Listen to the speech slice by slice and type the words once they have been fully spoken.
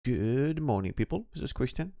Good morning, people. This is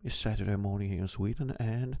Christian. It's Saturday morning here in Sweden,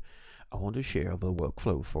 and I want to share the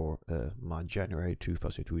workflow for my January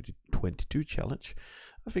 2022 challenge.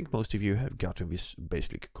 I think most of you have gotten this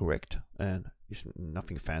basically correct, and it's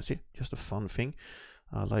nothing fancy, just a fun thing.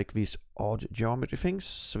 I like these odd geometry things.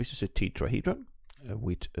 So this is a tetrahedron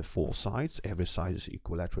with 4 sides. Every side is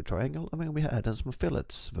equilateral triangle. I mean, we added some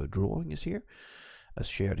fillets. The drawing is here, as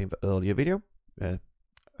shared in the earlier video.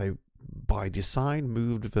 I by design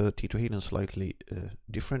moved the tetrahedron slightly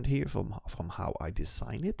different here from how I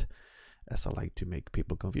design it, as I like to make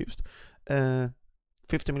people confused.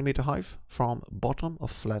 50mm height from bottom of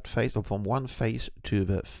flat face, or from one face to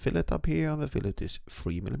the fillet up here, and the fillet is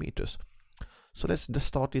 3mm. So let's just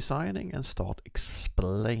start designing and start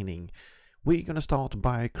explaining. We're going to start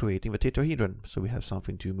by creating the tetrahedron, so we have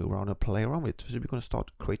something to move around and play around with. So we're going to start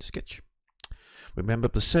create a sketch. Remember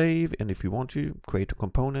to save, and if you want to create a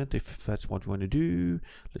component, if that's what you want to do,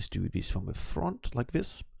 let's do this from the front like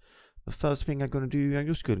this. The first thing I'm going to do, I'm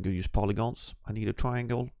just going to use polygons. I need a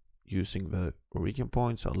triangle using the origin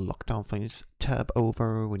points. I'll lock down things, tab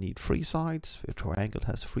over. We need 3 sides. The triangle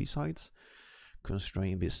has 3 sides.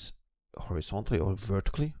 Constrain this horizontally or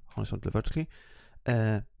vertically.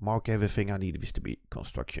 Mark everything. I need this to be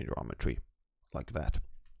construction geometry like that.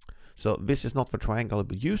 So this is not the triangle I'll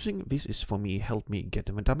be using. This is for me, help me get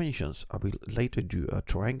the dimensions. I will later do a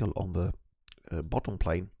triangle on the bottom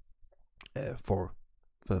plane for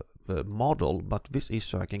the model, but this is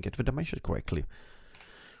so I can get the dimensions correctly.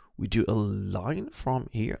 We do a line from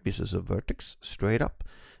here. This is a vertex straight up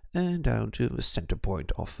and down to the center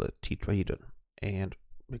point of the tetrahedron. And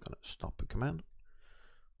we're going to stop the command.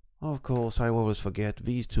 Of course, I always forget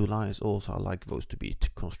these 2 lines also. I like those to be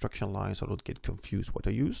construction lines, so I don't get confused what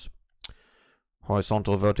I use.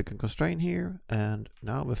 Horizontal, vertical constraint here, and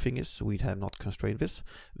now the thing is, we have not constrained this.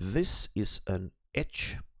 This is an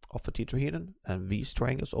edge of a tetrahedron, and these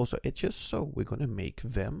triangles also edges, so we're going to make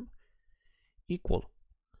them equal.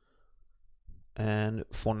 And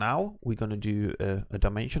for now, we're going to do a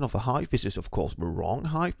dimension of a height. This is of course the wrong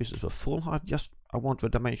height. This is the full height. Just I want the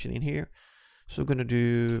dimension in here, so we're going to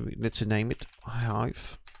do, let's name it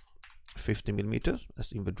height 50mm,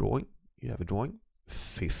 as in the drawing. You have a drawing.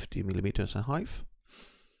 50mm in height.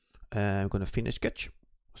 I'm going to finish sketch.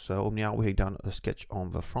 So now we have done a sketch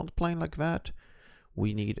on the front plane like that.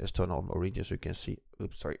 We need a turn on origin so you can see.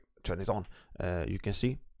 Oops, sorry, turn it on. You can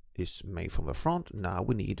see it's made from the front. Now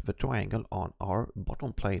we need the triangle on our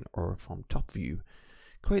bottom plane or from top view.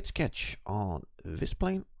 Create sketch on this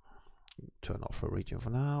plane. Turn off origin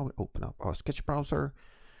for now. Open up our sketch browser.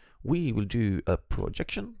 We will do a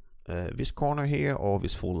projection. This corner here or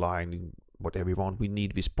this full line, whatever we want. We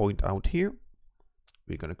need this point out here.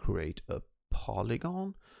 We're going to create a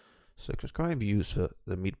polygon. Circumscribe, use the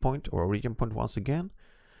midpoint or origin point once again.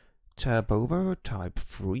 Tab over, type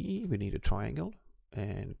 3. We need a triangle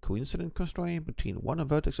and coincident constraint between one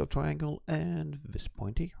vertex of triangle and this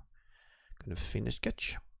point here. Going to finish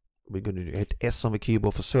sketch. We're going to hit S on the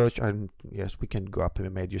keyboard for search, and yes, we can go up in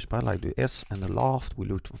the media bar like the S and the Loft. We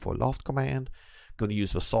look for Loft command. Going to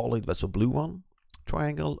use the solid, that's a blue one.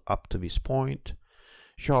 Triangle up to this point,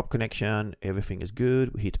 sharp connection, everything is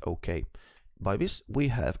good. We hit OK. By this we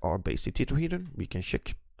have our basic tetrahedron. We can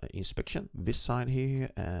check inspection this side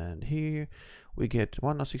here and here. We get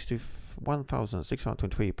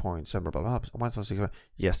 1623.7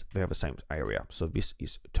 yes, we have the same area, so this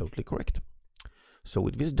is totally correct. So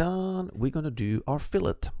with this done, we're going to do our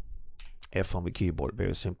fillet. F on the keyboard,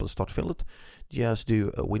 very simple, start fillet. Just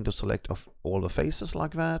do a window select of all the faces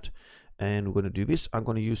like that. And we're going to do this. I'm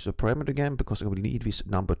going to use the parameter again because I will need this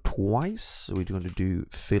number twice. So we're going to do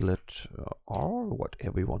fillet R,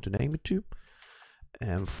 whatever you want to name it to.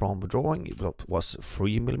 And from the drawing, it was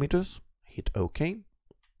 3mm. Hit OK.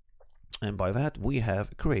 And by that, we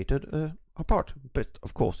have created a part. But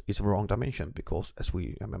of course, it's the wrong dimension because, as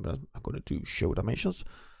we remember, I'm going to do show dimensions.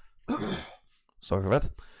 Sorry for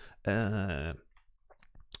that.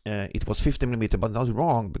 It was 50mm, but that's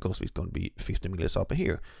wrong because it's going to be 50mm up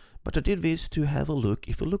here. But I did this to have a look.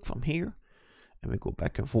 If we look from here and we go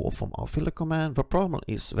back and forth from our fillet command, the problem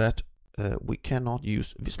is that we cannot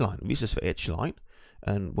use this line. This is the edge line,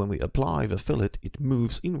 and when we apply the fillet, it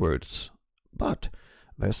moves inwards. But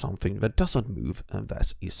there's something that doesn't move, and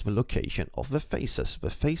that is the location of the faces.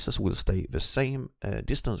 The faces will stay the same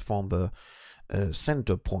distance from the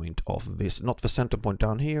center point of this, not the center point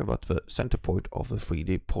down here, but the center point of the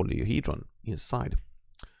 3D polyhedron inside,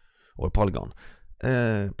 or polygon.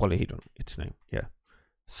 Polyhedron, its name, yeah.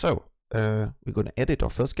 So we're going to edit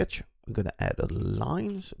our first sketch. We're going to add a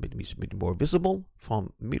line, so a bit more visible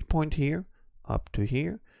from midpoint here up to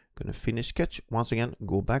here. Gonna finish sketch. Once again,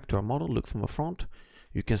 go back to our model, look from the front.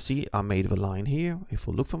 You can see I made the line here. If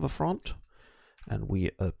we look from the front and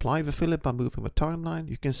we apply the fillet by moving the timeline,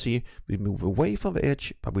 you can see we move away from the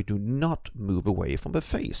edge, but we do not move away from the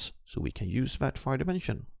face. So we can use that 5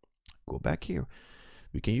 dimension. Go back here.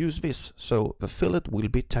 We can use this, so the fillet will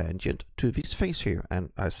be tangent to this face here,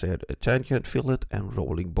 and I said a tangent fillet and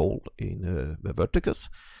rolling bolt in the vertices,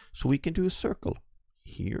 so we can do a circle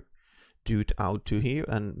here, do it out to here,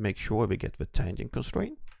 and make sure we get the tangent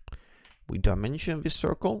constraint. We dimension this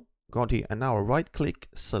circle, got here, and now right click,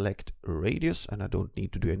 select radius, and I don't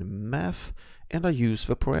need to do any math, and I use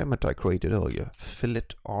the parameter I created earlier,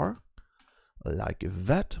 fillet R, like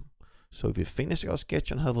that. So if you finish your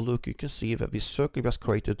sketch and have a look, you can see that this circle was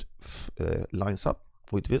created lines up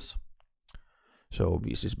with this. So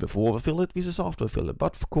this is before the fillet, this is after the fillet.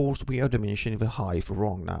 But of course we are dimensioning the height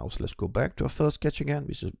wrong now. So let's go back to our first sketch again.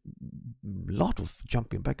 This is a lot of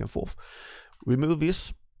jumping back and forth. Remove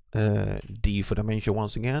this, D for dimension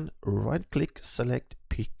once again. Right click, select,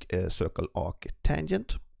 pick circle arc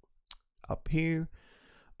tangent. Up here,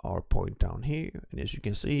 our point down here. And as you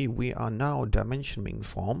can see, we are now dimensioning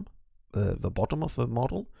from the bottom of the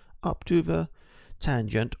model up to the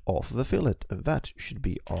tangent of the fillet, and that should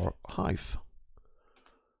be our height.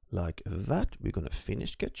 Like that. We're going to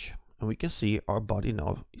finish sketch, and we can see our body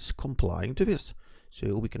now is complying to this.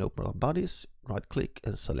 So we can open our bodies, right click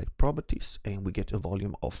and select properties, and we get a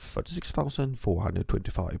volume of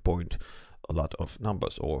 36,425 point, a lot of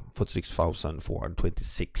numbers, or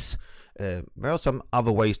 46,426. There are some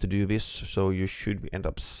other ways to do this, so you should end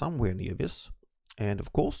up somewhere near this. And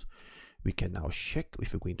of course we can now check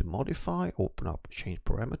if we go into modify, open up change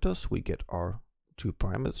parameters. We get our 2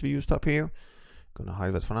 parameters we used up here. Gonna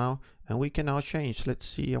hide that for now, and we can now change. Let's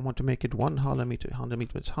see, I want to make it 100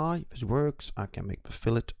 meters high. If this works, I can make the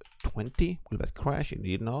fillet 20. Will that crash? It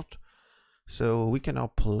need not. So we can now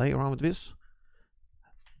play around with this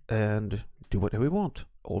and do whatever we want.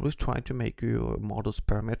 Always try to make your models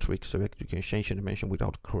parametric so that you can change the dimension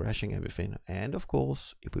without crashing everything. And of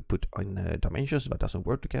course, if we put in dimensions that doesn't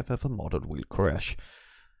work together, the model will crash.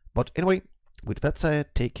 But anyway, with that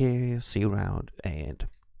said, take care, see you around, and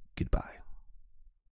goodbye.